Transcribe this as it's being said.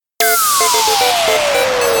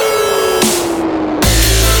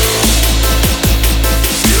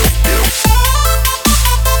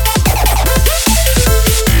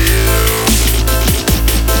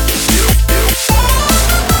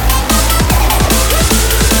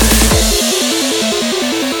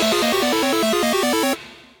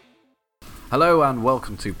Hello and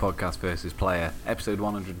welcome to Podcast vs. Player, episode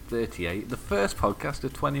 138, the first podcast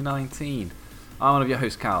of 2019. I'm one of your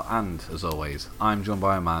hosts, Cal, and, as always, I'm joined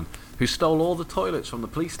by a man who stole all the toilets from the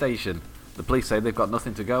police station. The police say they've got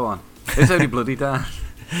nothing to go on. It's only bloody Dan.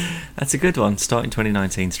 That's a good one, starting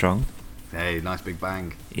 2019 strong. Hey, nice big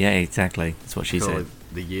bang. Yeah, exactly. That's what she Call said. it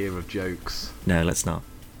the year of jokes. No, let's not.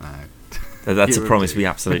 No. That's a Year of promise jokes. we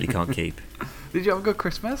absolutely can't keep. Did you have a good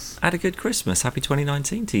Christmas? Had a good Christmas. Happy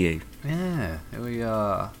 2019 to you. Yeah,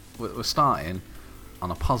 we're starting on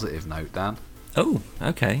a positive note, Dan. Oh,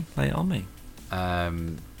 okay. Lay it on me.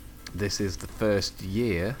 This is the first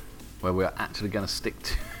year where we're actually going to stick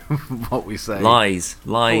to what we say. Lies,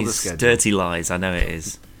 schedule. dirty lies. I know it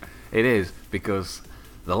is. It is, because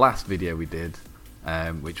the last video we did,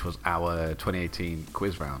 which was our 2018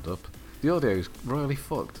 quiz roundup, the audio is royally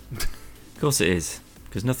fucked. Of course it is,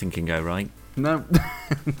 because nothing can go right. No.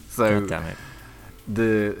 So God damn it.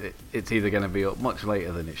 it's either going to be up much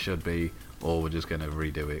later than it should be, or we're just going to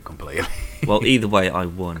redo it completely. Well, either way, I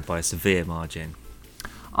won by a severe margin.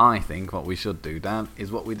 I think what we should do, Dan,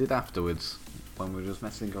 is what we did afterwards when we were just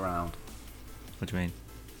messing around. What do you mean?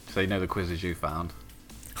 So you know the quizzes you found.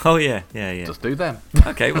 Oh, yeah. Just do them.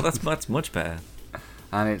 Okay, well, that's much better.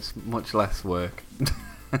 And it's much less work.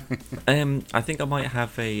 I think I might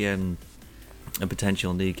have a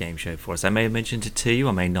potential new game show for us. I may have mentioned it to you,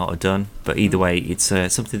 I may not have done, but either way, it's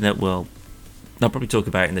something that I'll probably talk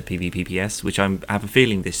about in the PvPPS, which I have a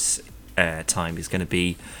feeling this time is going to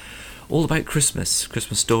be all about Christmas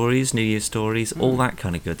stories, New Year's stories, all that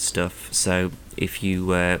kind of good stuff. So if you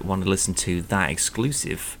want to listen to that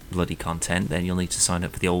exclusive bloody content, then you'll need to sign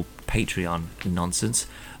up for the old Patreon nonsense.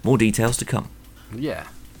 More details to come. Yeah.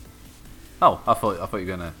 Oh, I thought you were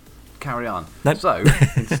going to carry on. Nope. So,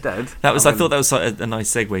 instead... I thought that was like a nice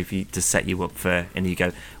segue for you to set you up for, and you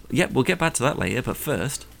go, yep, we'll get back to that later, but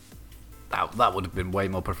first... That would have been way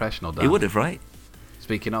more professional, Dan. It would have, right?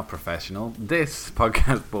 Speaking of professional, this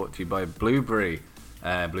podcast brought to you by Blueberry.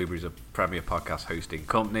 Blueberry's a premier podcast hosting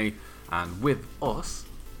company, and with us,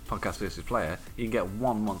 Podcast vs. Player, you can get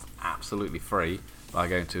 1 month absolutely free by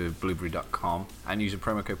going to blueberry.com and using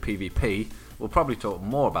promo code PVP. We'll probably talk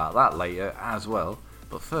more about that later as well,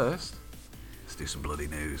 but first, let's do some bloody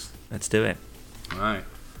news. Let's do it. Alright,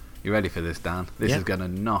 you ready for this, Dan? This Yeah. is going to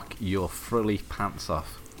knock your frilly pants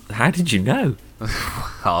off. How did you know?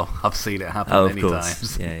 Oh, I've seen it happen Oh, of many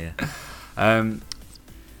course. times. Yeah.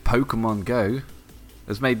 Pokemon Go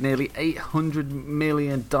has made nearly $800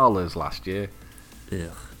 million last year.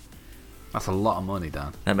 Ugh. That's a lot of money,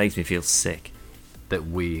 Dan, That makes me feel sick. that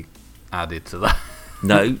we added to that.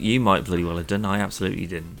 No, you might bloody well have done. I absolutely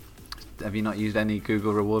didn't. Have you not used any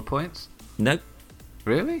Google reward points? Nope,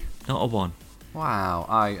 Really? not a one. Wow,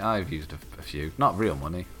 I've used a few. Not real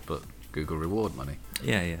money, but Google reward money.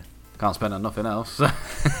 Yeah. Can't spend on nothing else.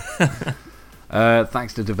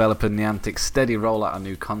 Thanks to developer Niantic's steady rollout of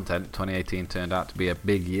new content, 2018 turned out to be a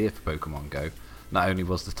big year for Pokemon Go. Not only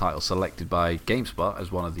was the title selected by GameSpot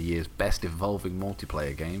as one of the year's best evolving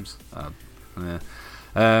multiplayer games,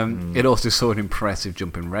 it also saw an impressive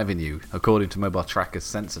jump in revenue. According to mobile tracker's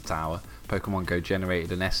Sensor Tower, Pokemon Go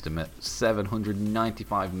generated an estimate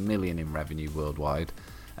 $795 million in revenue worldwide,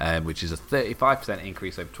 which is a 35%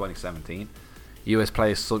 increase over 2017. US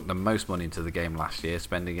players sunk the most money into the game last year,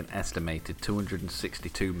 spending an estimated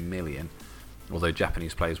 $262 million, although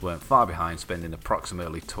Japanese players weren't far behind, spending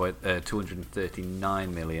approximately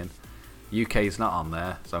 $239 million. UK's not on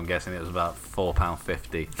there, so I'm guessing it was about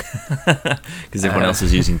 £4.50. Because everyone else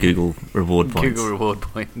was using Google reward points. Google reward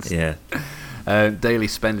points. Yeah. Daily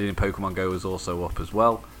spending in Pokemon Go was also up as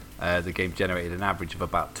well. The game generated an average of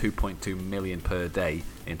about 2.2 million per day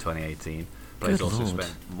in 2018. Players Good also Lord.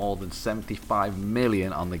 spent more than 75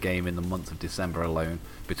 million on the game in the month of December alone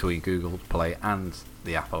between Google Play and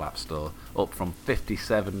the Apple App Store, up from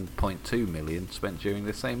 57.2 million spent during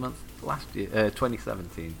the same month last year,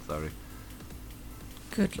 2017. Sorry.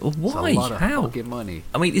 Good. Well, It's why? a lot of How? fucking money.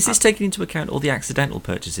 I mean, is this taking into account all the accidental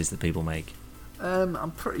purchases that people make?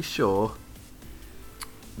 I'm pretty sure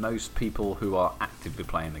most people who are actively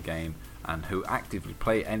playing the game and who actively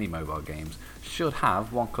play any mobile games should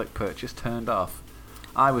have one-click purchase turned off.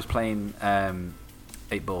 I was playing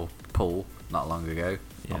 8-Ball Pool not long ago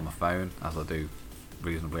on my phone, as I do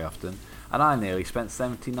reasonably often, and I nearly spent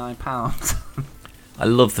 £79. I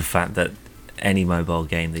love the fact that any mobile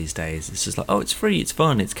game these days, it's just like, oh, it's free, it's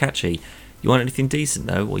fun, it's catchy. You want anything decent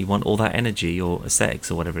though, or you want all that energy or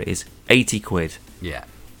aesthetics or whatever it is, 80 quid. Yeah,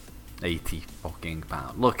 80 fucking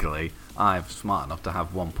pound. Luckily, I'm smart enough to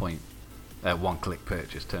have one-click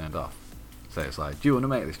purchase turned off. So it's like, do you want to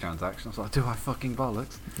make this transaction? I was like, do I fucking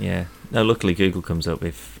bollocks? Yeah. No, luckily Google comes up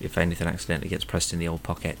if anything accidentally gets pressed in the old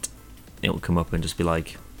pocket, it'll come up and just be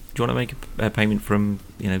like, do you want to make a payment from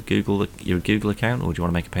Google, your Google account, or do you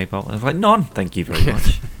want to make a PayPal? And I was like, none, thank you very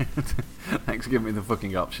much. Thanks for giving me the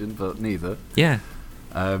fucking option, but neither. Yeah.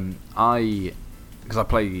 Because I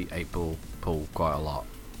play 8-ball pool quite a lot.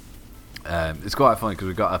 It's quite funny because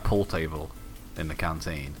we've got a pool table in the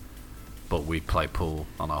canteen, but we play pool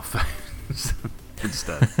on our phones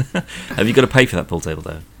instead. Have you got to pay for that pool table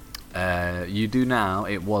though? You do now.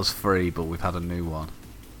 It was free, but we've had a new one,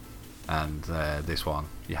 and this one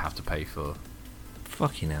you have to pay for.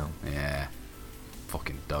 Fucking hell. Yeah,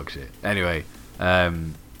 fucking dog shit. Anyway,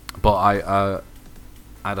 but I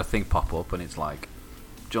had a thing pop up, and it's like,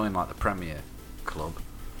 join like the Premier Club.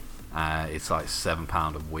 It's like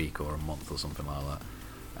 £7 a week or a month or something like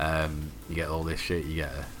that. You get all this shit. You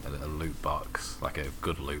get a loot box, like a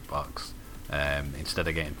good loot box. Instead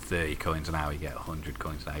of getting 30 coins an hour, you get 100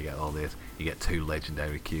 coins an hour. You get all this. You get 2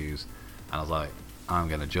 legendary queues. And I was like, I'm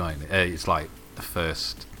going to join it. It's like the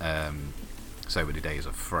first so many days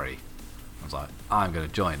are free. I was like, I'm going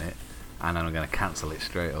to join it, and then I'm going to cancel it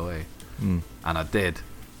straight away. And I did.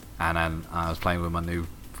 And then I was playing with my new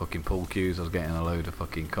fucking pool queues. I was getting a load of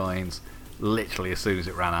fucking coins. Literally, as soon as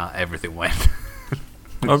it ran out, everything went.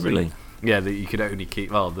 Oh, really? Yeah, you could only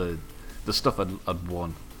keep the stuff I'd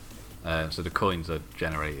won. So the coins are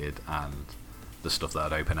generated, and the stuff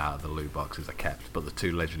that I'd open out of the loot boxes are kept. But the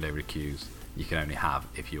 2 legendary queues you can only have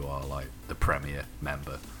if you are like the Premier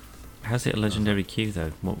member. How's it a legendary queue though?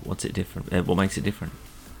 What's it different? What makes it different?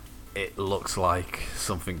 It looks like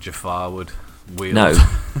something Jafar would wield. No,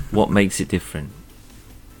 what makes it different?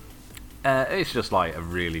 It's just like the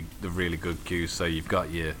really good queues. So you've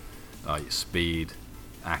got your speed,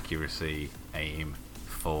 accuracy, aim,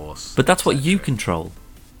 force. But that's what you control.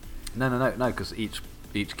 No, because each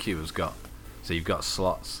queue has got. So you've got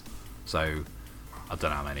slots. So I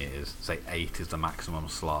don't know how many it is. Say 8 is the maximum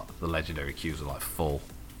slot. The legendary queues are like full.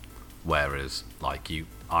 Whereas like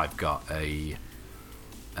I've got an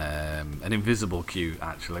invisible queue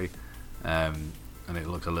actually, and it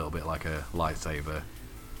looks a little bit like a lightsaber,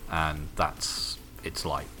 and it's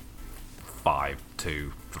like 5,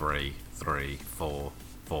 2, 3, 3, 4,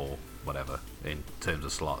 4, whatever in terms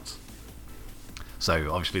of slots.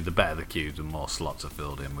 So obviously the better the queue, the more slots are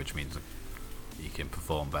filled in, which means you can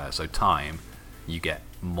perform better. So time, you get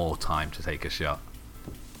more time to take a shot.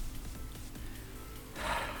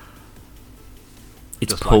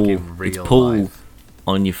 It's just pool. Like in real it's pool life.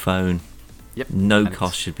 On your phone. Yep. No and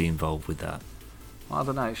cost should be involved with that. Well, I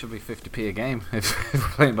don't know. It should be 50p a game if we're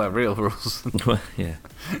playing by real rules. Well, yeah.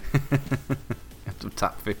 You have to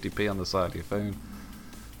tap 50p on the side of your phone.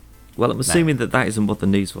 Well, I'm assuming that isn't what the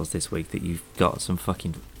news was this week. That you've got some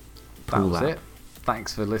fucking pool That was app. it.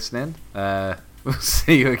 Thanks for listening. We'll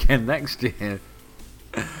see you again next year.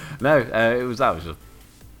 No, that was just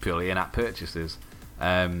purely in-app purchases.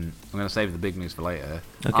 I'm going to save the big news for later.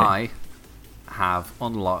 Okay. I have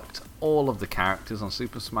unlocked all of the characters on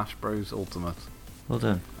Super Smash Bros. Ultimate, Well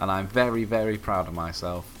done. and I'm very, very proud of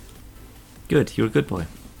myself. Good. You're a good boy.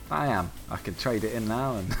 I am. I can trade it in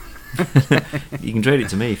now, and You can trade it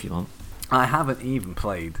to me if you want. I haven't even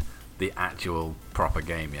played the actual proper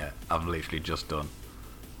game yet. I've literally just done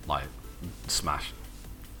like Smash.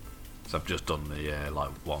 So I've just done the like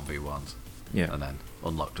 1v1s. Yeah. And then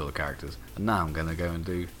unlocked all the characters. And now I'm going to go and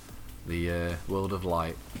do the World of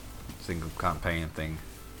Light single campaign thing.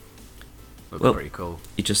 Looks Well, pretty cool.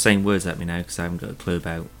 You're just saying words at me now because I haven't got a clue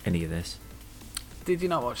about any of this. Did you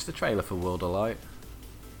not watch the trailer for World of Light?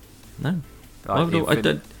 No. Like, Why would I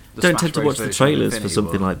don't the tend Smash to Bros watch the version of trailers for Infinity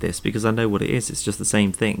something War. like this because I know what it is. It's just the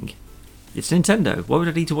same thing. It's Nintendo. Why would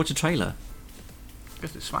I need to watch a trailer?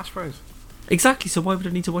 Because it's Smash Bros. Exactly, so why would I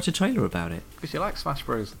need to watch a trailer about it? Because you like Smash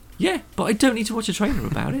Bros. Yeah, but I don't need to watch a trailer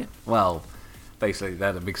about it. Well, basically, they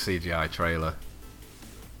had a big CGI trailer,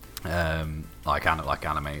 like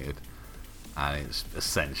animated, and it's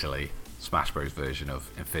essentially Smash Bros version of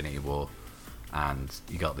Infinity War. And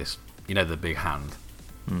you got this, the big hand.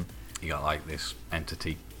 You got like this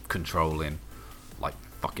entity controlling like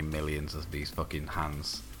fucking millions of these fucking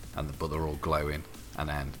hands, but they're all glowing, and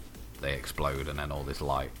then they explode, and then all this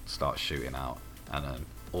light starts shooting out, and then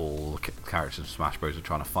all the characters of Smash Bros are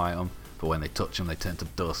trying to fight them, but when they touch them, they turn to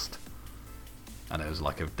dust. And it was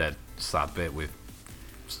like a dead sad bit with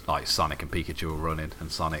like Sonic and Pikachu are running,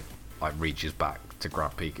 and Sonic like reaches back to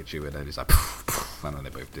grab Pikachu, and then he's like, poof, poof, and then they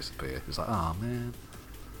both disappear. It's like, oh man.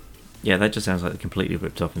 Yeah, that just sounds like a completely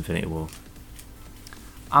ripped off Infinity War.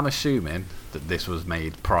 I'm assuming that this was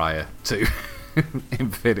made prior to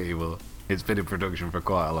Infinity War. It's been in production for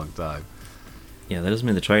quite a long time. Yeah, that doesn't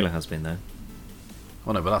mean the trailer has been though.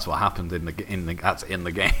 Well, no, but that's what happened that's in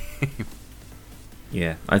the game.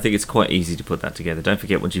 Yeah, I think it's quite easy to put that together. Don't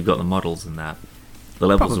forget, once you've got the models and that, the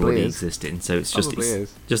levels Probably already is. existing, so it's just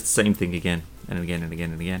the same thing again and again and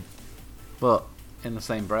again and again. But in the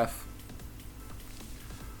same breath,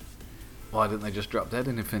 why didn't they just drop dead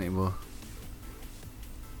in Infinity War?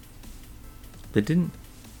 They didn't.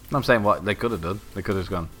 I'm saying what they could have done. They could have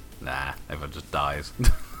just gone, nah, everyone just dies,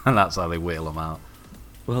 and that's how they wheel them out.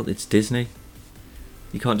 Well, it's Disney.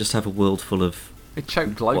 You can't just have a world full of It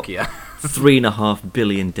choked Loki out. 3.5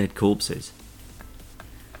 billion dead corpses.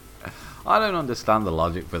 I don't understand the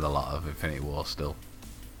logic with a lot of Infinity War still.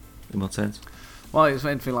 In what sense? Well, it's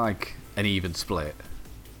meant to be like an even split,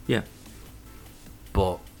 Yeah.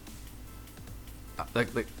 but I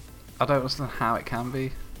don't understand how it can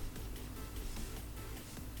be.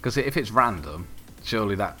 Because if it's random,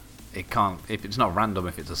 surely that it can't. If it's not random,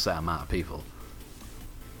 if it's a set amount of people.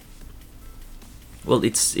 Well,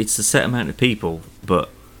 it's a set amount of people, but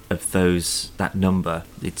of that number,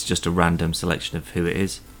 it's just a random selection of who it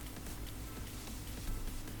is.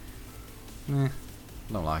 I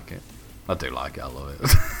don't like it. I do like it. I love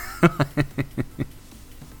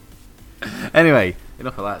it. Anyway,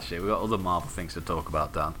 enough of that shit. We've got other Marvel things to talk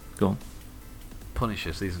about, Dan. Go on.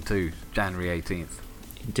 Punisher Season 2, January 18th.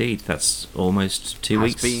 Indeed, that's almost 2 Has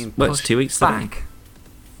weeks. been Well, it's 2 weeks today. back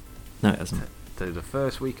No, it hasn't. to the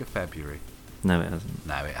first week of February. No, it hasn't.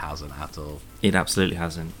 No, it hasn't at all. It absolutely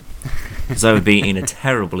hasn't. Because I would be in a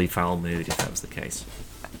terribly foul mood if that was the case.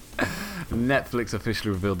 Netflix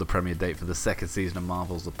officially revealed the premiere date for the second season of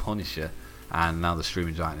Marvel's The Punisher, and now the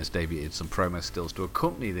streaming giant has debuted some promo stills to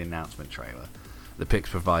accompany the announcement trailer. The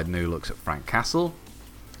pics provide new looks at Frank Castle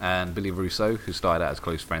and Billy Russo, who started out as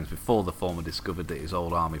close friends before the former discovered that his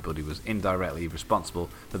old army buddy was indirectly responsible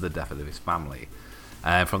for the death of his family.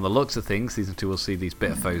 From the looks of things, Season 2 will see these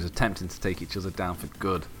bitter foes attempting to take each other down for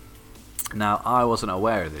good. Now, I wasn't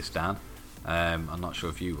aware of this, Dan. I'm not sure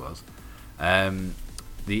if you was.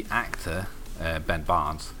 The actor, Ben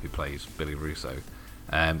Barnes, who plays Billy Russo,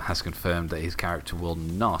 has confirmed that his character will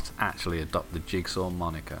not actually adopt the Jigsaw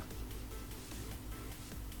moniker.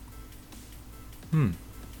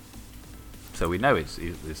 So we know it's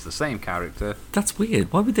the same character. That's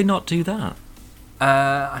weird. Why would they not do that?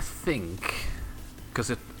 I think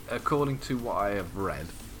because according to what I have read,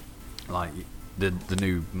 like the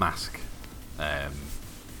new mask that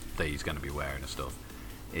he's going to be wearing and stuff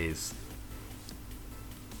is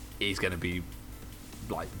he's going to be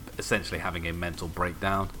like essentially having a mental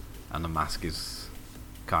breakdown, and the mask is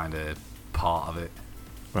kind of part of it.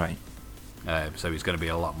 Right. So he's going to be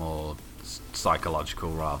a lot more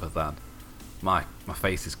psychological rather than my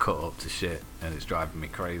face is cut up to shit and it's driving me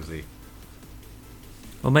crazy.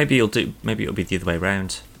 Well, maybe it'll be the other way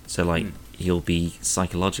around. So like he'll be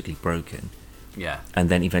psychologically broken, Yeah. and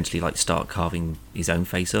then eventually like start carving his own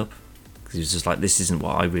face up because he was just like, this isn't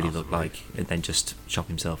what I really look like, and then just chop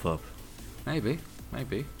himself up. Maybe.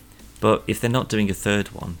 But if they're not doing a third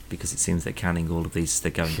one, because it seems they're canning all of these,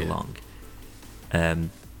 they're going along,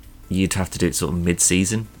 you'd have to do it sort of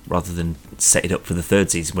mid-season rather than set it up for the third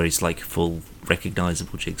season where it's like full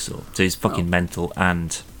recognisable Jigsaw. So he's fucking mental,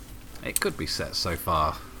 and It could be set so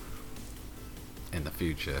far in the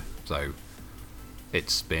future. So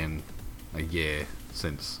it's been a year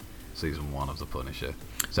since season 1 of The Punisher.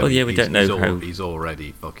 So well, yeah, we don't know how he's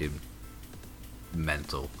already fucking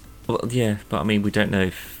mental. Well, yeah, but I mean, we don't know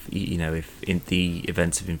if if in the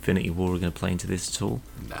events of Infinity War are going to play into this at all.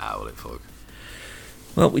 Nah, will it fuck?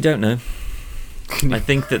 Well, we don't know. I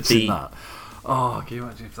think that that? Oh, can you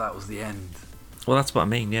imagine if that was the end? Well, that's what I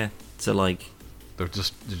mean. Yeah. So like, they're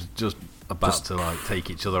just about to like take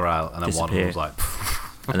each other out, and then one of them was like,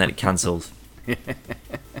 and then it cancelled.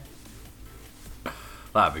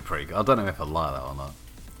 That'd be pretty good. I don't know if I'd like that or not.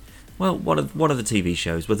 Well, one of the TV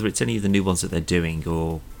shows, whether it's any of the new ones that they're doing,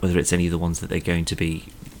 or whether it's any of the ones that they're going to be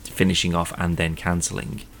finishing off and then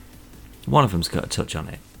cancelling, one of them's got a touch on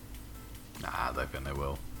it. Nah, I don't think they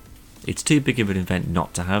will. It's too big of an event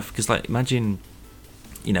not to have, because like imagine,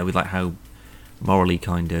 with like how morally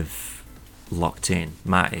kind of locked in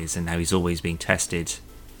Matt is, and how he's always being tested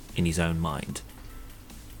in his own mind.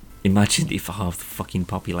 Imagine if half the fucking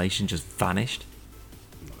population just vanished.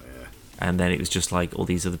 And then it was just like all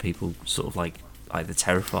these other people sort of like either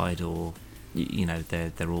terrified or,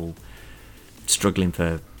 they're all struggling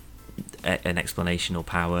for an explanation or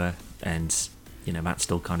power, and, Matt's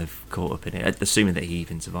still kind of caught up in it, assuming that he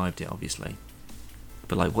even survived it, obviously.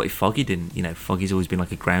 But like, what if Foggy didn't? Foggy's always been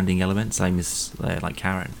like a grounding element, same as like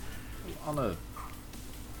Karen. On a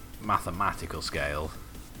mathematical scale,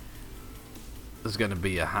 there's going to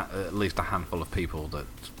be at least a handful of people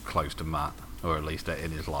that's close to Matt, or at least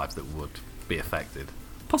in his life, that would be affected.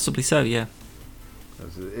 Possibly so, yeah.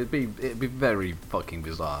 It'd be very fucking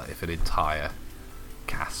bizarre if an entire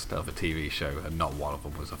cast of a TV show and not one of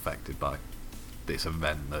them was affected by this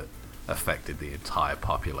event that affected the entire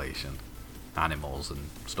population, animals and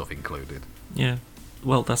stuff included. Yeah.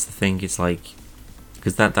 Well, that's the thing. It's like,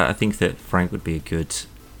 because that I think that Frank would be a good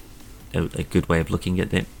way of looking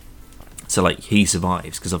at it. So like he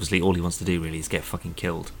survives because obviously all he wants to do really is get fucking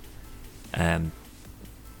killed, and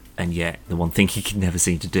yet the one thing he can never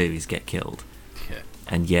seem to do is get killed. Yeah.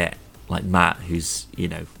 And yet, like Matt, who's, you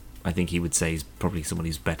know, I think he would say is probably someone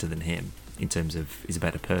who's better than him in terms of is a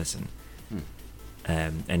better person.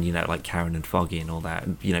 And you know, like Karen and Foggy and all that,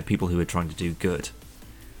 and, you know, people who are trying to do good,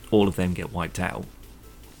 all of them get wiped out,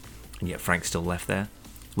 and yet Frank's still left there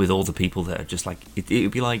with all the people that are just like it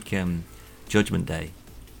would be like Judgment Day,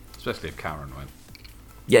 especially if Karen went.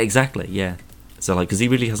 Yeah, exactly. Yeah. So like, because he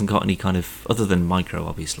really hasn't got any kind of other than Micro,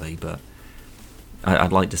 obviously, but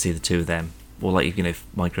I'd like to see the two of them, or like, you know, if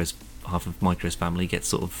half of Micro's family gets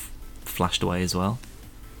sort of flashed away as well.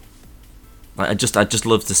 Like, I just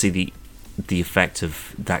love to see the effect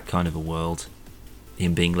of that kind of a world,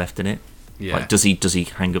 him being left in it. Yeah. Like, does he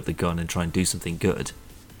hang up the gun and try and do something good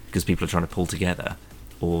because people are trying to pull together,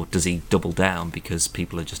 or does he double down because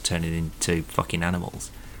people are just turning into fucking animals,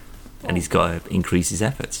 and he's got to increase his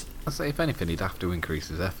efforts? I'd say if anything, he'd have to increase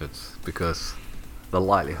his efforts, because the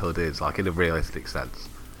likelihood is, like in a realistic sense,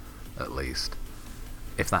 at least,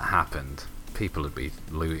 if that happened, people would be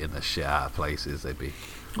looting the shit out of places. They'd be,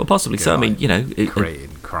 well, possibly so. I mean, you know,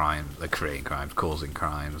 creating crimes, causing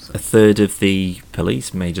crimes. A third of the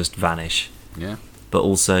police may just vanish. Yeah. But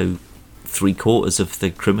also, 3/4 of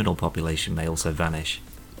the criminal population may also vanish.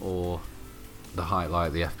 Or the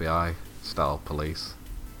highlight, the FBI style police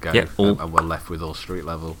go, yeah, and we're left with all street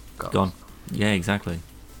level cops. Gone. Yeah, exactly.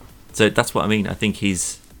 So that's what I mean. I think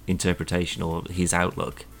his interpretation or his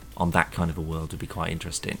outlook on that kind of a world would be quite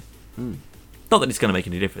interesting. Not that it's going to make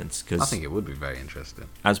any difference, because I think it would be very interesting.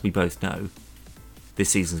 As we both know, this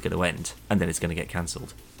season's going to end, and then it's going to get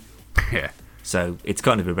cancelled. Yeah. So it's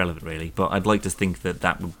kind of irrelevant, really. But I'd like to think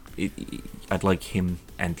that would. I'd like him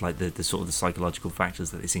and like the sort of the psychological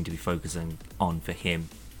factors that they seem to be focusing on for him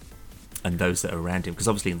and those that are around him. Because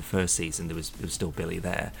obviously in the first season there was still Billy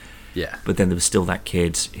there. Yeah. But then there was still that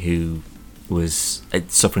kid who was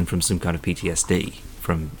suffering from some kind of PTSD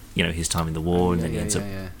from, you know, his time in the war, and then he ends up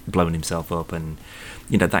blowing himself up, and,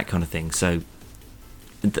 you know, that kind of thing. So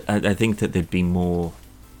I think that there'd be more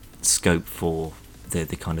scope for the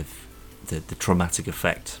kind of the traumatic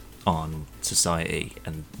effect on society,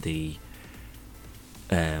 and the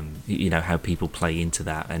you know, how people play into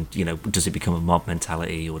that, and, you know, does it become a mob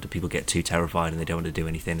mentality, or do people get too terrified and they don't want to do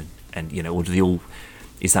anything, and you know, or do they all,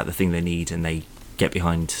 is that the thing they need, and they get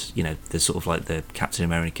behind, you know, the sort of like the Captain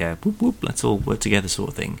America, whoop whoop, let's all work together sort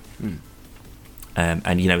of thing.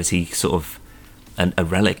 And, you know, is he sort of a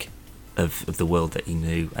relic of the world that he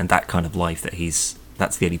knew, and that kind of life that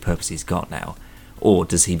that's the only purpose he's got now? Or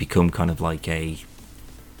does he become kind of like a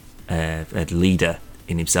leader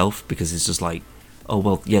in himself, because it's just like, oh,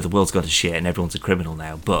 well, yeah, the world's got to shit and everyone's a criminal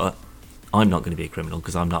now, but I'm not going to be a criminal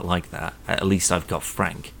because I'm not like that. At least I've got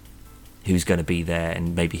Frank, who's going to be there,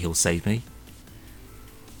 and maybe he'll save me.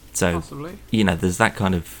 So, possibly. You know, there's that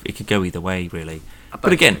kind of, it could go either way, really.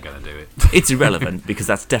 But again, going to do it. It's irrelevant, because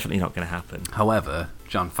that's definitely not going to happen. However,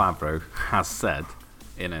 Jon Favreau has said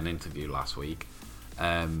in an interview last week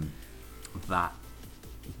that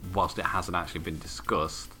whilst it hasn't actually been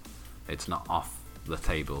discussed, it's not off the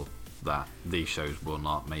table that these shows will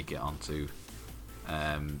not make it onto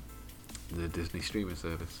the Disney streaming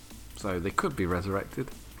service. So they could be resurrected.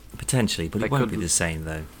 Potentially, but it won't be the same,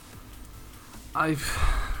 though.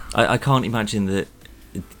 I can't imagine that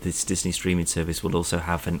this Disney streaming service will also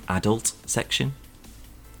have an adult section,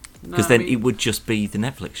 because then it would just be the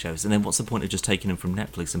Netflix shows, and then what's the point of just taking them from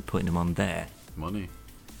Netflix and putting them on there? Money.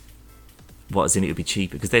 What, as in it would be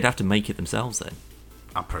cheaper? Because they'd have to make it themselves then.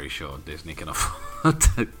 I'm pretty sure Disney can afford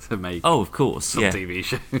to make. Oh, of course, some TV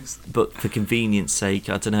shows. But for convenience sake,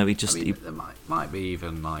 I don't know. There might be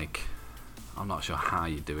even like, I'm not sure how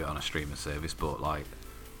you do it on a streaming service, but like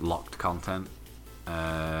locked content.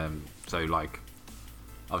 So like,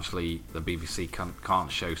 obviously the BBC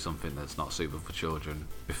can't show something that's not suitable for children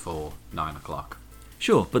before 9 o'clock.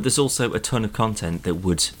 Sure, but there's also a ton of content that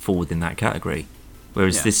would fall within that category.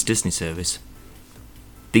 Whereas this Disney service,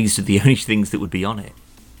 these are the only things that would be on it.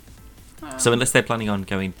 So unless they're planning on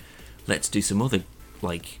going, let's do some other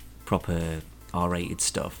like proper R-rated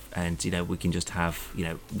stuff, and we can just have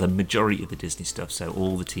the majority of the Disney stuff, so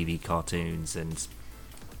all the TV cartoons and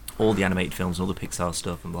all the animated films, all the Pixar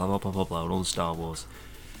stuff, and blah blah blah blah blah, and all the Star Wars,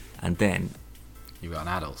 and then you've got an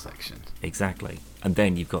adult section. Exactly, and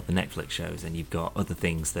then you've got the Netflix shows, and you've got other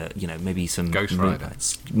things that maybe some Ghost Rider,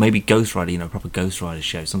 maybe Ghost Rider, a proper Ghost Rider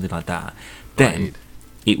show, something like that. Then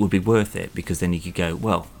it would be worth it, because then you could go,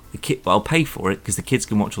 well, I'll pay for it because the kids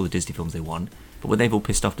can watch all the Disney films they want, but when they've all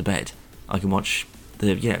pissed off to bed, I can watch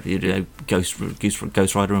the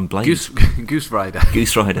Ghost Rider and Blade. Goose Rider.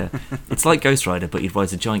 Goose Rider. It's like Ghost Rider, but you'd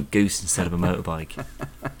ride a giant goose instead of a motorbike.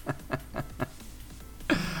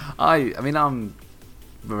 I mean, I'm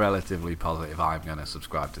relatively positive I'm going to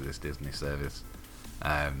subscribe to this Disney service.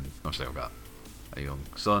 Obviously, I've got a young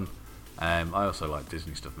son. I also like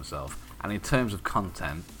Disney stuff myself. And in terms of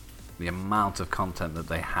content, the amount of content that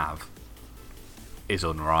they have is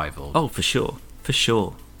unrivaled. Oh, for sure. For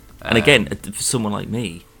sure. And again, for someone like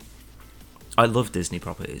me, I love Disney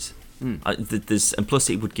properties. And plus,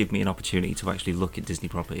 it would give me an opportunity to actually look at Disney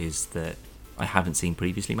properties that I haven't seen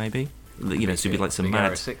previously. Maybe so it'd be like some Big mad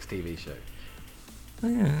Hero 6 TV show.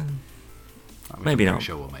 Yeah, maybe not. I'm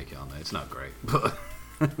sure we'll make it on there. It's not great, but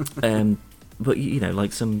but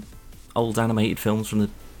like some old animated films from the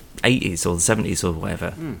 80s or the 70s or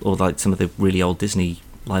whatever, or like some of the really old Disney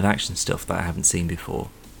live action stuff that I haven't seen before.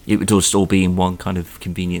 It would just all be in one kind of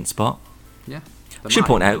convenient spot. Yeah. I should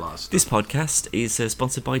point out, this podcast is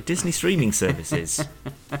sponsored by Disney streaming services.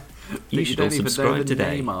 You should all subscribe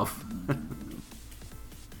today. Name of.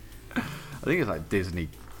 I think it's like Disney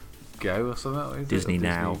Go or something. Or Disney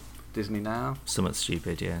Now. Disney Now. Something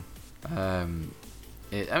stupid, yeah. I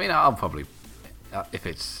mean, I'll probably, if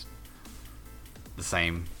it's the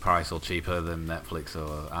same price or cheaper than Netflix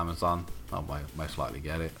or Amazon, I'll most likely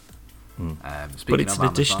get it. But it's an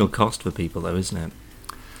additional cost for people, though, isn't it?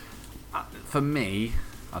 For me,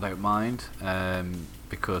 I don't mind,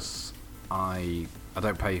 because I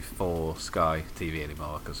don't pay for Sky TV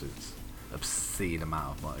anymore because it's obscene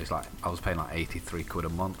amount of money. It's like I was paying like £83 a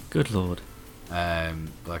month. Good lord.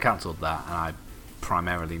 But I cancelled that, and I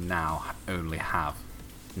primarily now only have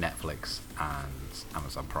Netflix and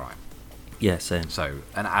Amazon Prime. Yeah, same. So,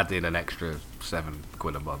 and add in an extra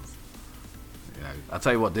 £7 a month. I'll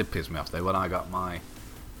tell you what did piss me off though. When I got my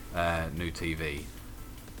new TV,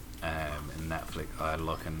 in Netflix, I had a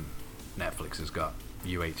look, and Netflix has got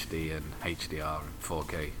UHD and HDR and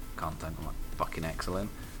 4K content. I'm like, fucking excellent.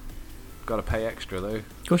 Got to pay extra though.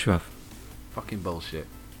 Of course you have. Fucking bullshit.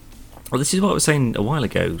 Well, this is what I was saying a while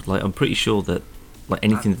ago. Like, I'm pretty sure that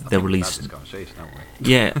anything that they'll release.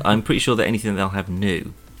 Yeah, I'm pretty sure that anything they'll have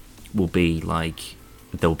new will be like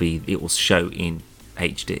it will show in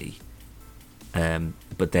HD.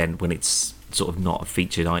 But then when it's sort of not a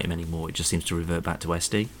featured item anymore, it just seems to revert back to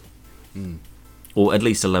SD. Or at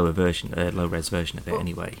least a lower version, low res version of it. Well,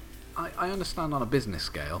 anyway, I understand on a business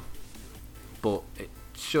scale, but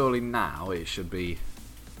surely now it should be,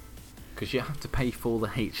 because you have to pay for the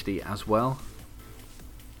HD as well.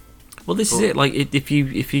 Well, this is it. Like, if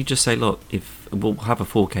you just say, look, if we'll have a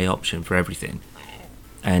 4K option for everything,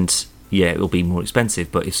 and yeah, it'll be more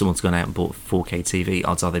expensive, but if someone's gone out and bought a 4K TV,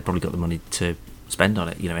 odds are they've probably got the money to spend on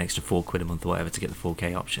it. An extra £4 a month or whatever to get the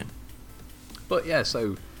 4K option. But yeah,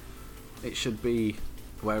 so it should be,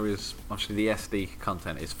 whereas obviously the SD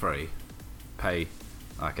content is free, pay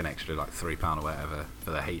like an extra like £3 or whatever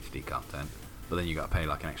for the HD content, but then you got to pay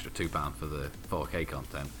like an extra £2 for the 4K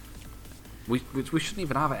content. We shouldn't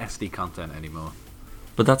even have SD content anymore.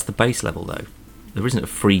 But that's the base level though. There isn't a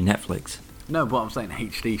free Netflix. No, but I'm saying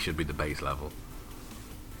HD should be the base level.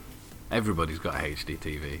 Everybody's got a HD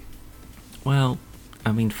TV. Well,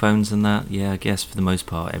 I mean, phones and that, yeah, I guess for the most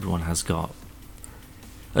part everyone has got.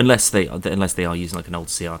 Unless they are using like an old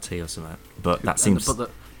CRT or something, but that seems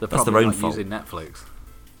that's their own fault. Using Netflix.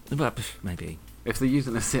 But maybe if they're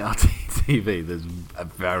using a CRT TV, there's a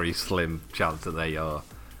very slim chance that they are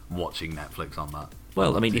watching Netflix on that.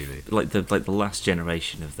 Well, I mean, TV. if, like the last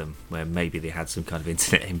generation of them, where maybe they had some kind of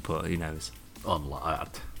internet input, who knows?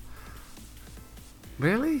 Unlike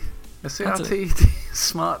really a CRT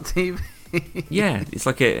smart TV. Yeah, it's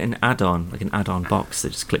like an add-on box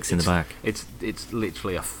that just clicks in the back. It's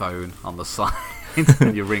literally a phone on the side.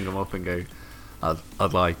 You ring them up and go,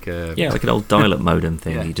 I'd like yeah, like an old dial-up modem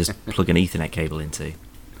thing. Yeah. You just plug an Ethernet cable into,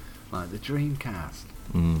 like the Dreamcast.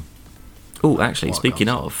 Oh, actually, What speaking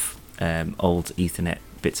console? of old Ethernet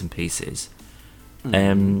bits and pieces,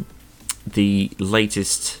 the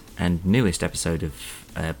latest and newest episode of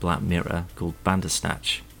Black Mirror called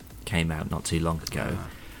Bandersnatch came out not too long ago.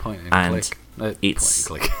 Point and And click. It's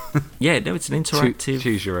point and click. Yeah, no, it's an interactive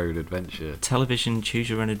choose your own adventure. television choose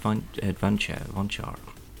your own adventure,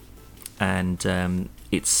 and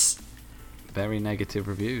it's Very negative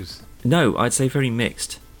reviews. no, I'd say very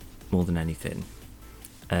mixed, more than anything.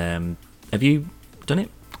 Have you done it?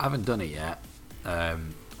 I haven't done it yet. I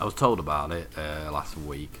was told about it last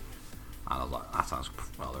week, and I was like, that sounds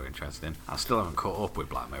rather interesting. I still haven't caught up with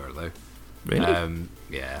Black Mirror though. Really?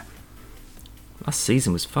 Yeah. Last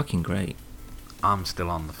season was fucking great. I'm still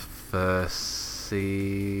on the first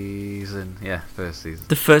season. Yeah, first season.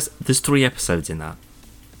 There's 3 episodes in that.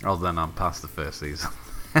 Other than I'm past the first season.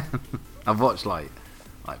 I've watched like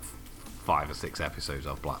 5 or 6 episodes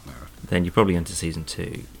of Black Mirror. Then you're probably into season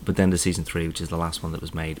 2, but then there's season 3, which is the last one that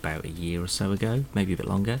was made about a year or so ago, maybe a bit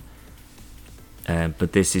longer.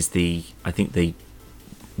 But this is I think the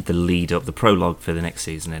lead up, the prologue for the next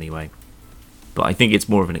season anyway. But I think it's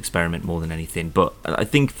more of an experiment more than anything. But I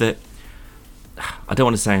think that I don't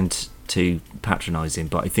want to sound too patronising,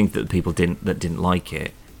 but I think that the people that didn't like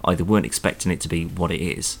it either weren't expecting it to be what it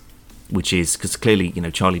is, which is because clearly,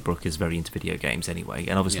 Charlie Brooker is very into video games anyway,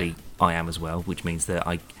 and obviously I am as well, which means that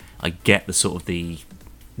I get the sort of the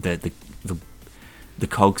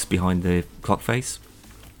cogs behind the clock face.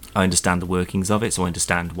 I understand the workings of it, so I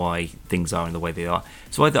understand why things are in the way they are.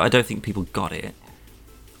 So either I don't think people got it,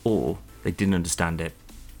 or they didn't understand it,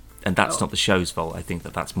 and that's not the show's fault. I think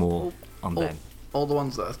that's more on them. All the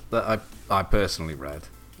ones that I personally read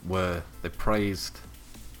were they praised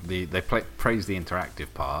the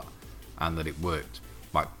interactive part and that it worked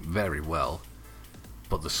like very well,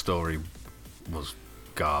 but the story was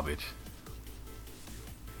garbage.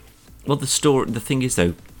 Well, the thing is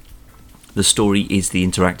though, the story is the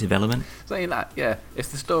interactive element. Saying that, yeah,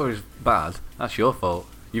 if the story's bad, that's your fault.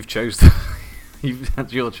 You've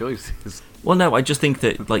that's your choices. Well, no, I just think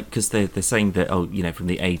that, because they're saying that, from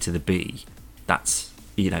the A to the B, that's,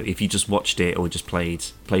 if you just watched it or just played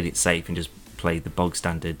it safe and just played the bog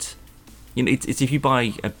standard, it's if you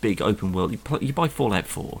buy a big open world, you buy Fallout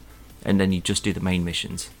 4, and then you just do the main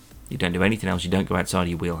missions. You don't do anything else. You don't go outside of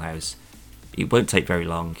your wheelhouse. It won't take very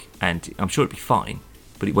long, and I'm sure it'll be fine,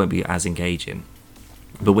 but it won't be as engaging.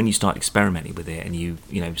 But when you start experimenting with it and you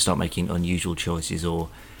start making unusual choices, or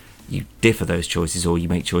you differ those choices, or you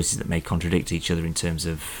make choices that may contradict each other in terms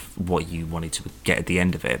of what you wanted to get at the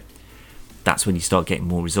end of it, that's when you start getting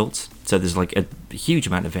more results. So there's like a huge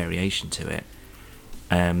amount of variation to it.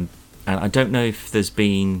 And I don't know if there's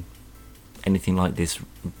been anything like this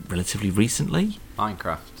relatively recently.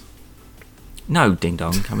 Minecraft. No, ding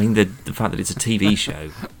dong. I mean, the fact that it's a TV show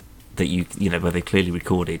that where they clearly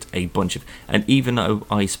recorded a bunch of, and even though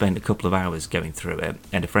I spent a couple of hours going through it,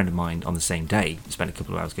 and a friend of mine on the same day spent a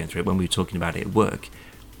couple of hours going through it when we were talking about it at work,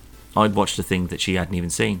 I'd watched a thing that she hadn't even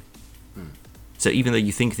seen. So even though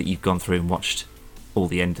you think that you've gone through and watched all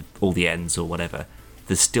the ends or whatever,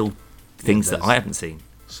 there's still things that I haven't seen.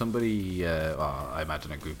 Somebody, I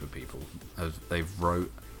imagine a group of people, they've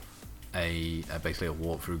wrote basically a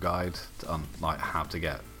walkthrough guide on how to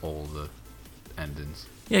get all the endings.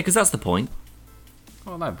 Yeah, because that's the point.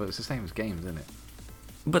 Well, no, but it's the same as games, isn't it?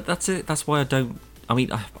 But that's it. That's why I don't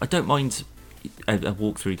mind a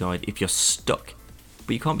walkthrough guide if you're stuck,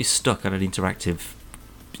 but you can't be stuck on an interactive.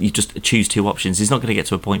 You just choose 2 options. It's not going to get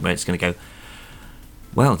to a point where it's going to go,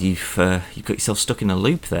 well, you've got yourself stuck in a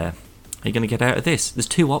loop there. Are you going to get out of this? There's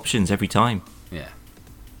 2 options every time. Yeah.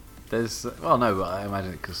 No, I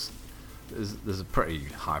imagine because there's a pretty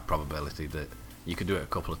high probability that you could do it a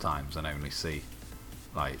couple of times and only see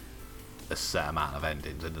like a set amount of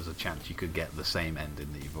endings, and there's a chance you could get the same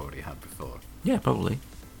ending that you've already had before. Yeah, probably.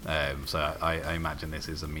 So I imagine this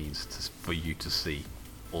is a means for you to see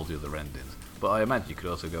all the other endings. But I imagine you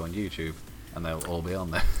could also go on YouTube and they'll all be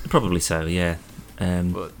on there. Probably so, yeah.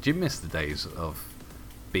 But do you miss the days of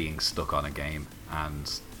being stuck on a game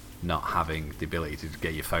and not having the ability to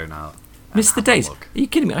get your phone out? Miss the days? Are you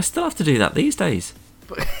kidding me? I still have to do that these days.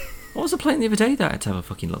 But what was I playing the other day that I had to have a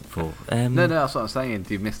fucking look for? No, that's what I'm saying.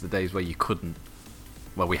 Do you miss the days where you couldn't?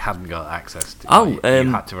 Well, we hadn't got access to.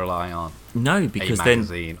 You had to rely on. No, because a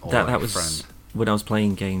magazine or that was friend. When I was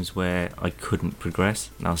playing games where I couldn't progress,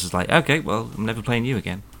 and I was just like, okay, well, I'm never playing you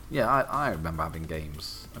again. Yeah, I remember having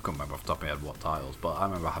games. I couldn't remember off the top of my head what titles, but I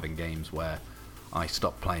remember having games where I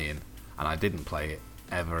stopped playing and I didn't play it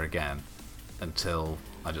ever again until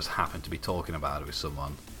I just happened to be talking about it with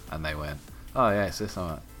someone, and they went, "Oh yeah, it's this." I'm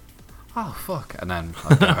like, "Oh fuck!" And then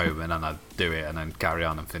I'd go home and then I'd do it and then carry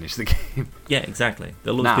on and finish the game. Yeah, exactly.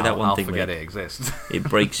 There'll always be that one I'll thing forget where it exists. it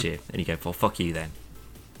breaks you, and you go, "Well, fuck you then."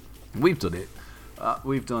 We've done it.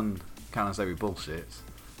 We've done Can I Say We Bullshit,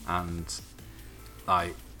 and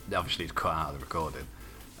obviously it's cut out of the recording.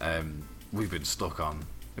 we've been stuck on,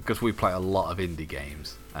 because we play a lot of indie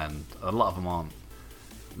games, and a lot of them aren't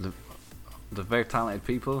the very talented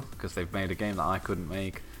people, because they've made a game that I couldn't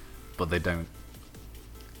make, but they don't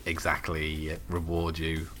exactly reward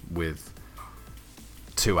you with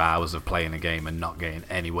 2 hours of playing a game and not getting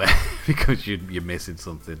anywhere because you're missing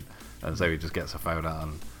something, and so he just gets a phone out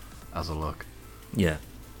and has a look. Yeah.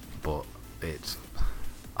 But it's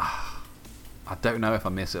I don't know if I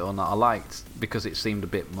miss it or not. I liked, because it seemed a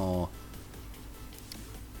bit more,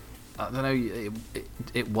 I don't know,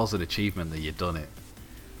 it was an achievement that you'd done it.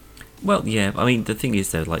 Well, yeah, I mean, the thing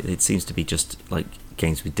is, though, like, it seems to be just, like,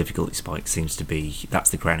 games with difficulty spikes seems to be, that's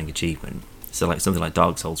the crowning achievement. So, like, something like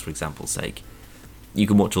Dark Souls, for example's sake, you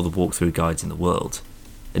can watch all the walkthrough guides in the world,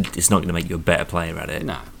 and it's not going to make you a better player at it.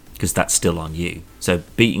 No. Because that's still on you. So,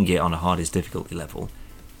 beating it on a hardest difficulty level,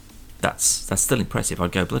 that's still impressive.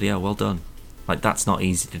 I'd go, bloody hell, well done. Like, that's not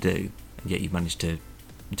easy to do, and yet you've managed to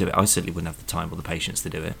do it. I certainly wouldn't have the time or the patience to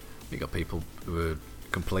do it. You got people who are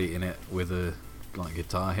completing it with a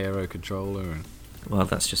Guitar Hero controller, and well,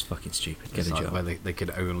 that's just fucking stupid. Get a job. Where they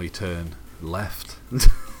can only turn left.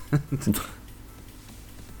 It's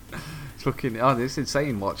fucking it's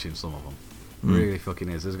insane watching some of them. Really fucking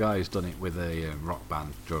is. There's a guy who's done it with a Rock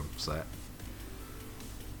Band drum set.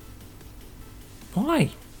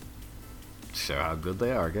 Why? Show how good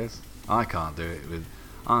they are, I guess. I can't do it.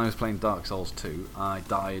 I was playing Dark Souls 2. I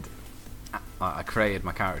died. I created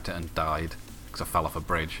my character and died because I fell off a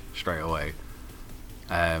bridge straight away.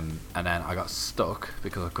 And then I got stuck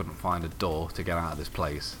because I couldn't find a door to get out of this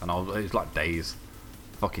place. And it was like days,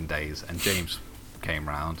 fucking days. And James came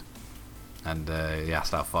round, and he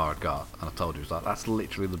asked how far I'd got, and I told him, he was like, "That's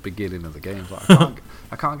literally the beginning of the game." I was like,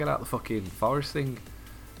 I can't get out the fucking forest thing.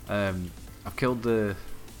 I've killed the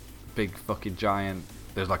big fucking giant.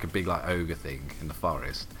 There's like a big like ogre thing in the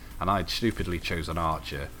forest, and I'd stupidly chosen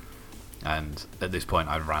archer. And at this point,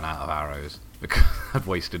 I'd ran out of arrows because I'd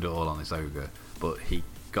wasted it all on this ogre. But he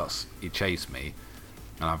chased me,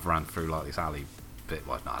 and I've ran through like this alley bit,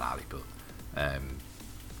 well, not an alley, but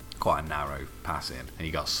quite a narrow passing, and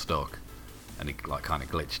he got stuck, and he like kind of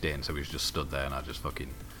glitched in, so he was just stood there, and I just fucking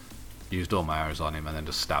used all my arrows on him, and then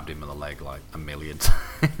just stabbed him in the leg like a million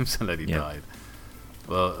times, and then he died.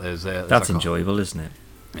 Well, there's that's like enjoyable, isn't it?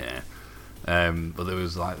 Yeah. But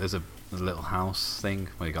there's a little house thing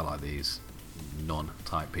where you got like these nun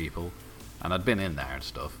type people, and I'd been in there and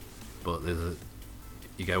stuff, but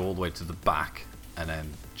you go all the way to the back, and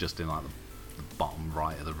then just in like the bottom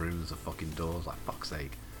right of the room there's a fucking door. I was like, fuck's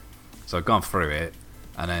sake. So I've gone through it,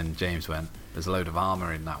 and then James went, "There's a load of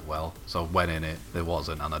armour in that well." So I went in it, there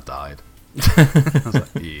wasn't, and I died. I was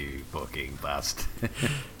like, you fucking bastard.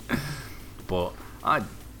 But I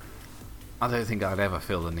don't think I'd ever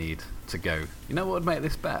feel the need to go, you know what would make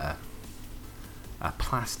this better? A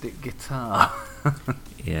plastic guitar.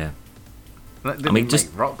 Yeah. I mean,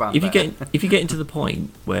 just Rock Band if you get into the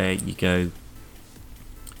point where you go,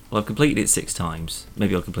 well, I've completed it 6 times,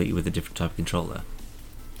 maybe I'll complete it with a different type of controller.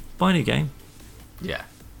 Buy a new game. Yeah.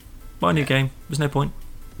 Buy a new game. There's no point.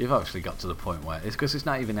 You've actually got to the point where it's because it's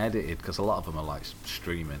not even edited, because a lot of them are like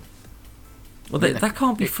streaming. Well, that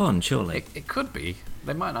can't be fun, surely. It could be.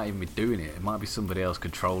 They might not even be doing it. It might be somebody else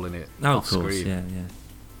controlling it off screen. Yeah.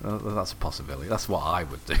 Well, that's a possibility. That's what I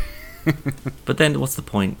would do. But then, what's the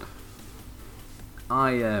point?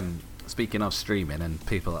 Speaking of streaming and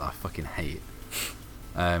people that I fucking hate,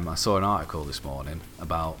 I saw an article this morning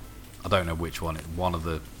about, I don't know which one, one of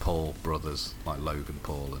the Paul brothers, like Logan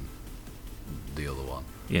Paul and the other one.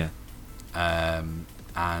 Yeah.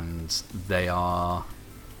 And they are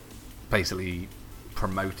basically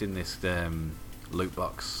promoting this loot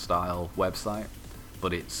box style website,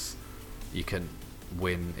 but you can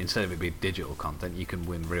win, instead of it being digital content, you can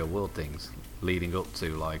win real world things leading up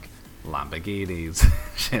to like Lamborghinis,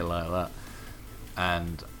 shit like that.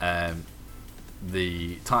 And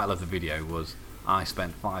the title of the video was, "I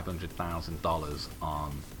spent $500,000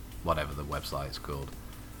 on whatever the website's called."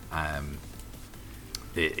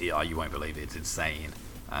 You won't believe it, it's insane.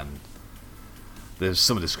 And there's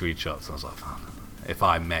some of the screenshots, and I was like, oh, if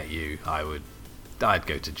I met you, I'd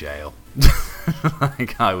go to jail.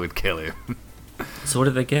 Like, I would kill him. So what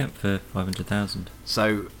did they get for 500,000?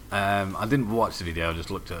 So I didn't watch the video. I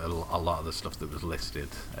just looked at a lot of the stuff that was listed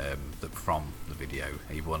from the video.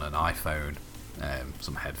 He won an iPhone,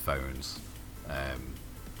 some headphones,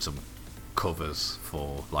 some covers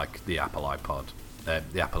for like the Apple iPod,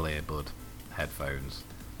 the Apple Earbud headphones,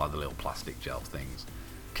 like the little plastic gel things,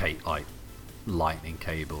 like lightning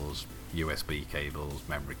cables, USB cables,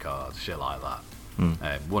 memory cards, shit like that.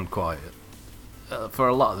 Won quite for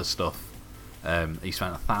a lot of the stuff. He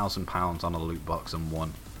spent £1,000 on a loot box and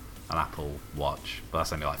won an Apple Watch, but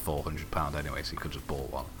that's only like £400 anyway, so you could just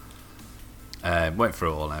bought one. Went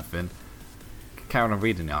through it all and everything. Carried on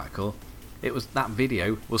reading the article. That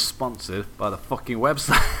video was sponsored by the fucking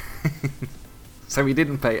website, so we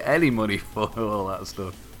didn't pay any money for all that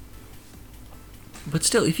stuff. But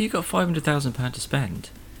still, if you've got £500,000 to spend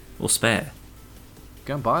or spare,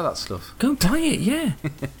 go and buy that stuff. Go and buy it. Yeah.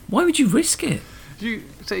 Why would you risk it? You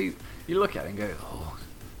look at it and go, oh,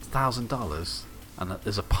 $1,000, and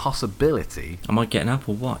there's a possibility I might get an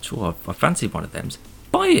Apple Watch. Oh, I fancy one of them.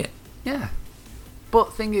 Buy it. Yeah.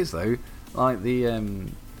 But thing is though, like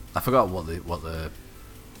I forgot where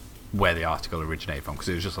the article originated from, because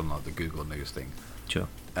it was just on like the Google News thing. Sure.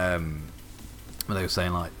 But they were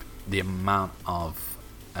saying like the amount of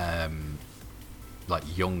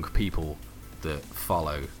like young people that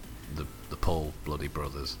follow the Paul bloody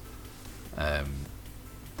brothers, they're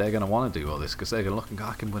going to want to do all this because they're going to look and go,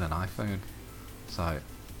 I can win an iPhone. So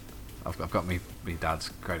I've got me dad's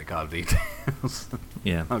credit card details.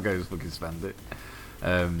 Yeah. I'll go fucking spend it.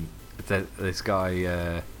 This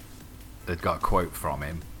guy, they've got a quote from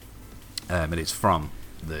him, and it's from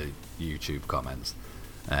the YouTube comments.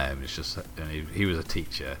 It's just, and he was a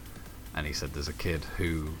teacher, and he said there's a kid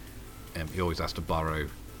who he always has to borrow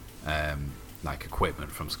like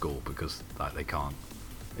equipment from school because like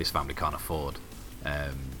his family can't afford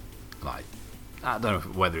like, I don't know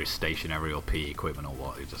whether it's stationary or PE equipment or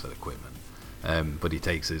what. He just said equipment, but he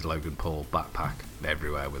takes his Logan Paul backpack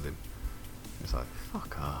everywhere with him. It's like,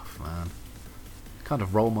 fuck off, man. What kind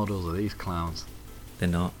of role models are these clowns? They're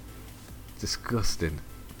not. Disgusting.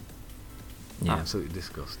 Yeah. Absolutely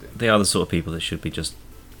disgusting. They are the sort of people that should be just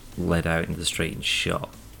led out into the street and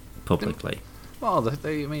shot publicly. Well,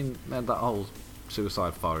 they that whole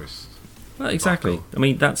Suicide Forest. Well, exactly. Buckle. I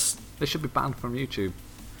mean, They should be banned from YouTube.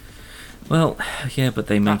 Well, yeah, but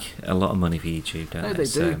they make a lot of money for YouTube, don't they? No, they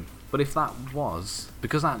do. But if that was,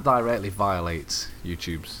 because that directly violates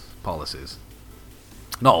YouTube's policies.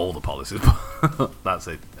 Not all the policies, but that's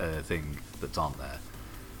a thing that's on there.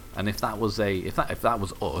 And if that was if that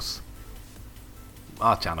was us,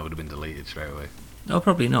 our channel would have been deleted straight away. Oh,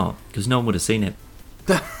 probably not, because no one would have seen it.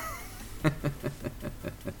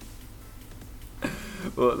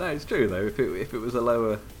 Well, no, it's true though. If it was a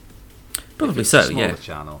lower, probably so, smaller yeah.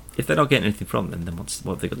 channel. If they're not getting anything from them, then what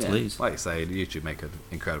have they got to lose? Like you say, YouTube make an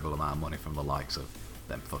incredible amount of money from the likes of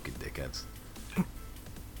them fucking dickheads.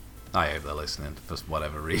 I hope they're listening for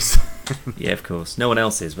whatever reason. Yeah, of course. No one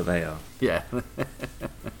else is, but they are. Yeah.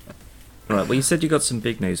 Right, well, you said you got some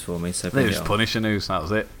big news for me, so They just Punisher news, that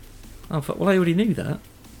was it. Oh, well, I already knew that.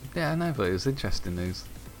 Yeah, I know, but it was interesting news.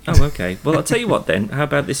 Oh, okay. Well, I'll tell you what then. How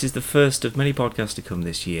about this is the first of many podcasts to come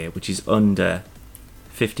this year, which is under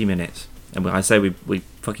 50 minutes. And I say we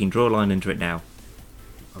fucking draw a line under it now.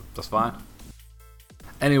 That's fine.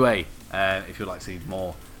 Anyway, if you'd like to see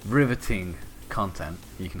more riveting content,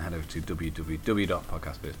 you can head over to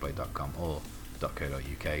www.podcastversusplay.com or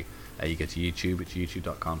 .co.uk. You go to YouTube, it's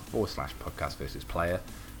youtube.com/podcastversusplayer,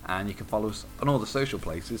 and you can follow us on all the social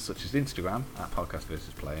places such as Instagram at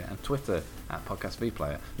podcastversusplayer and Twitter at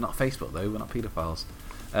podcastvplayer. Not Facebook though, we're not paedophiles.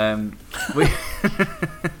 No,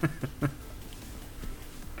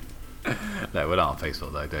 we're not on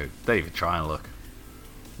Facebook though. Don't even try and look.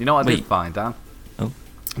 You know what I did find, Dan? Oh.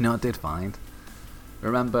 You know what I did find?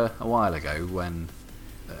 Remember a while ago when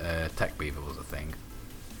Tech Beaver was a thing?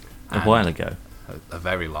 A while ago? A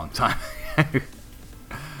very long time ago.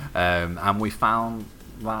 And we found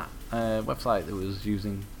that website that was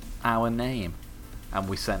using our name. And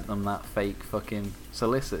we sent them that fake fucking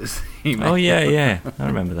solicitors email. Oh, yeah. I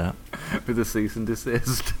remember that. With a cease and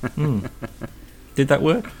desist. Did that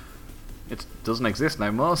work? It doesn't exist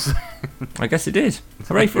no more. So I guess it did.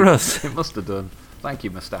 Hooray for us. It must have done. Thank you,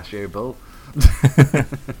 Mustachio Bull.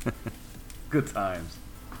 Good times.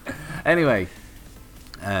 Anyway,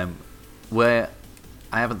 where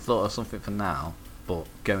I haven't thought of something for now, but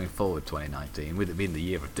going forward 2019, with it being the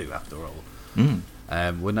year of do after all,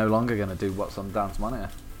 we're no longer going to do What's on Dan's Monitor.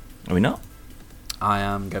 Are we not? I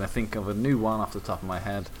am going to think of a new one off the top of my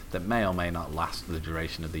head that may or may not last the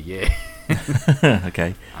duration of the year.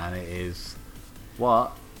 Okay. And it is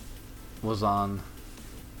what was on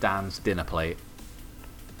Dan's dinner plate.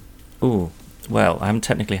 Oh, well, I haven't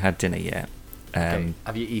technically had dinner yet. Okay.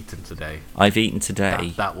 Have you eaten today? I've eaten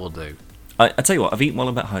today. That will do. I tell you what, I've eaten while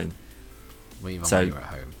I'm at home. Well, even when you're at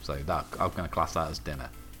home. So that I'm going to class that as dinner.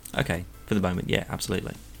 Okay, for the moment, yeah,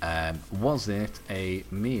 absolutely. Was it a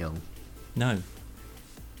meal? No.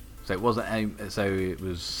 So it wasn't. So it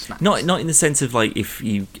was snacks. Not in the sense of like if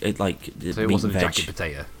you like. So it wasn't a jacket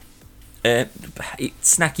potato.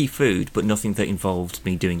 It's snacky food, but nothing that involved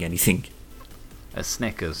me doing anything. A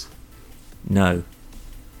Snickers. No.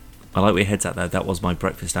 I like where your head's at though. That was my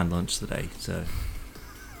breakfast and lunch today. So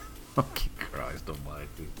Fucking Christ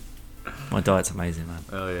almighty. my diet's amazing, man.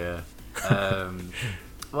 Oh, yeah.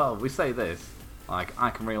 Well, we say this. Like, I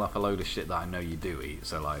can reel off a load of shit that I know you do eat.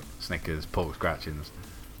 So, like, Snickers, pork scratchings.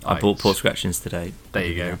 I bought pork scratchings today. There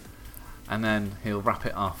you go. And then he'll wrap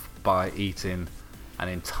it off by eating an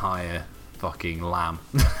entire fucking lamb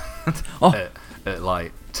at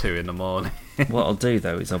like 2 in the morning. What I'll do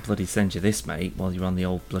though is I'll bloody send you this, mate, while you're on the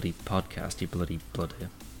old bloody podcast. You bloody blooder.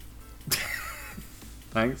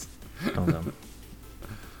 Thanks. Hold on.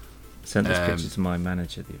 Sent this picture to my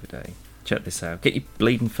manager the other day. Check this out. Get your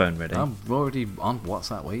bleeding phone ready. I'm already on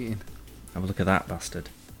WhatsApp waiting. Have a look at that bastard.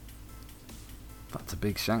 That's a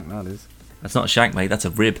big shank, that is. That's not a shank, mate. That's a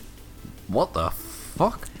rib. What the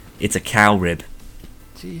fuck? It's a cow rib.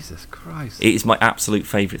 Jesus Christ. It is my absolute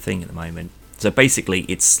favourite thing at the moment. So basically,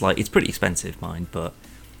 it's pretty expensive, mine, but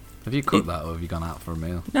Have you cooked that or have you gone out for a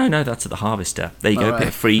meal? no, that's at the Harvester. There you go, Right. bit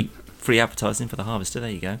of free advertising for the Harvester.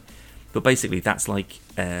 There you go. But basically, that's like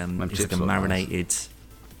it's like a chips look marinated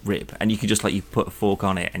rib, and you can just you put a fork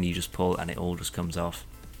on it and you just pull, and it all just comes off.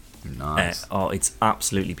 Nice. It's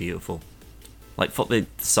absolutely beautiful. Like for the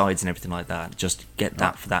sides and everything like that. Just get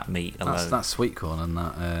that for that meat alone. That's sweet corn and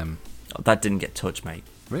that. That didn't get touched, mate.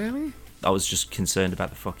 Really? I was just concerned about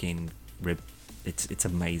the fucking rib. It's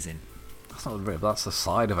amazing. That's not a rib. That's the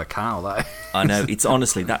side of a cow. That. I know. It's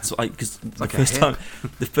honestly because the like a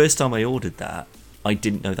first time I ordered that, I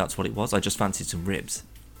didn't know that's what it was. I just fancied some ribs,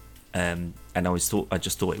 and I just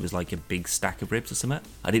thought it was like a big stack of ribs or something.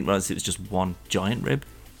 I didn't realize it was just one giant rib.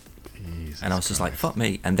 Jesus And I was just like, Christ. fuck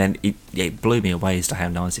me. And then it blew me away as to how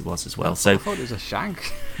nice it was as well. I So thought it was a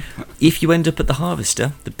shank. if you end up at the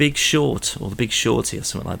Harvester, the Big Short, or the Big Shorty or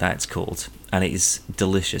something like that it's called, and it is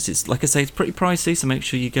delicious. It's like I say, it's pretty pricey, so make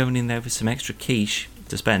sure you're going in there with some extra quiche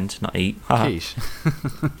to spend, not eat. Quiche.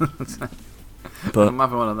 But I'm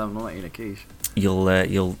having one of them. I'm not eating a quiche.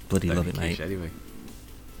 you'll bloody Don't love eat it, quiche mate. anyway.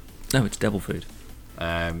 No, it's devil food.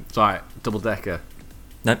 Sorry, double decker.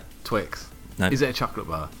 No, Twix. no, Is it a chocolate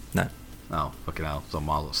bar? no, Oh, fucking hell. It's on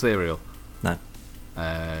my little cereal. no,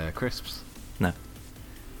 Crisps. no.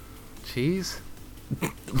 Cheese.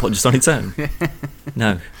 What, just on its own?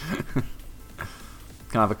 No.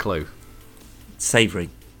 Can I have a clue? Savoury.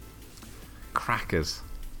 Crackers.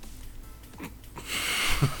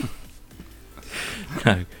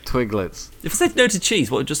 No. Twiglets. If I said no to cheese,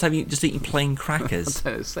 what, just eating plain crackers?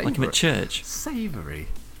 Like I'm at church. Savoury.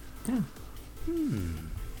 Yeah.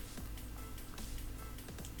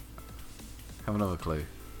 Have another clue.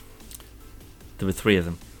 There were 3 of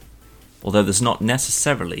them. Although there's not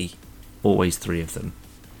necessarily always 3 of them.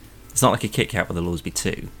 It's not like a Kit Kat where there'll always be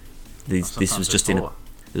 2. This was just in a... There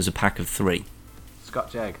was a pack of 3.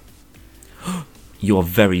 Scotch egg. You are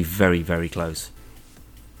very, very, very close.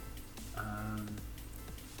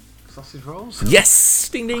 Sausage rolls? Yes!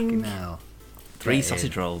 Ding Fucking ding! hell. 3 Get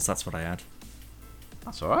sausage in. rolls, that's what I had.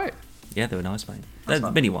 That's alright. Yeah, they were nice, mate. That's They're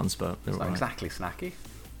not- mini ones, but they're It's not alright. exactly snacky.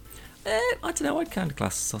 I don't know, I'd kind of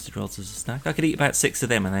class sausage rolls as a snack. I could eat about 6 of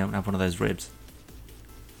them and they don't have one of those ribs.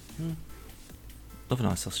 Love a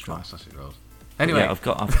nice sausage roll. Nice sausage rolls. But Anyway, yeah, I've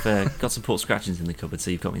got some pork scratchings in the cupboard, so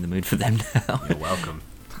you've got me in the mood for them now. you're welcome.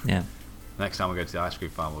 Yeah. Next time we go to the ice cream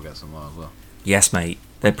farm, we'll get some more as well. Yes, mate.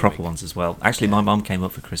 They're proper Big. ones as well. Actually, my mum came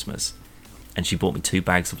up for Christmas, and she bought me 2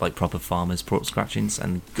 bags of proper farmers pork scratchings,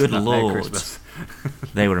 and good Isn't that Merry lord, Christmas?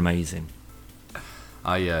 they were amazing.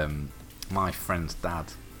 My friend's dad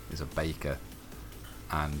is a baker,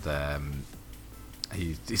 and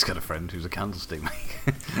he's got a friend who's a candlestick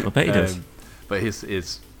maker. I bet he does. But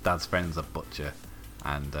his dad's friend's a butcher,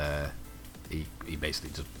 and he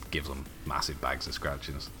basically just gives them massive bags of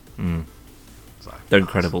scratchings. Mm. So They're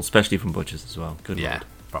incredible, especially from butchers as well. Good Yeah, lord.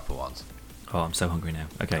 proper ones. Oh, I'm so hungry now.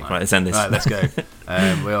 Okay, Right. right, let's end this. Right, let's go.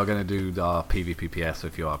 We are going to do our PvPPS. So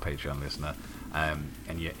if you are a Patreon listener, and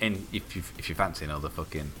if you fancy another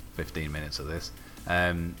fucking 15 minutes of this,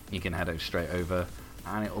 you can head straight over,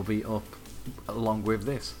 and it will be up along with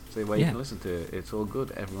this, so where you Yeah. can listen to it. It's all good.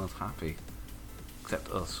 Everyone's happy, except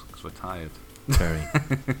us, because we're tired. Very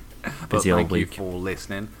But busy old thank you week. for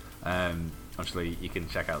listening. Obviously, you can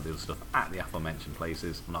check out the other stuff at the aforementioned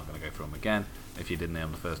places. I'm not going to go through them again. If you didn't hear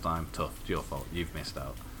them the first time, tough. It's your fault. You've missed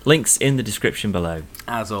out. Links in the description below.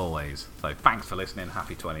 As always. So thanks for listening.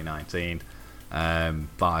 Happy 2019.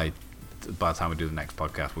 By the time we do the next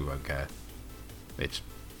podcast, we won't care. It's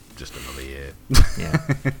just another year. Yeah.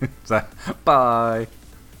 So, bye.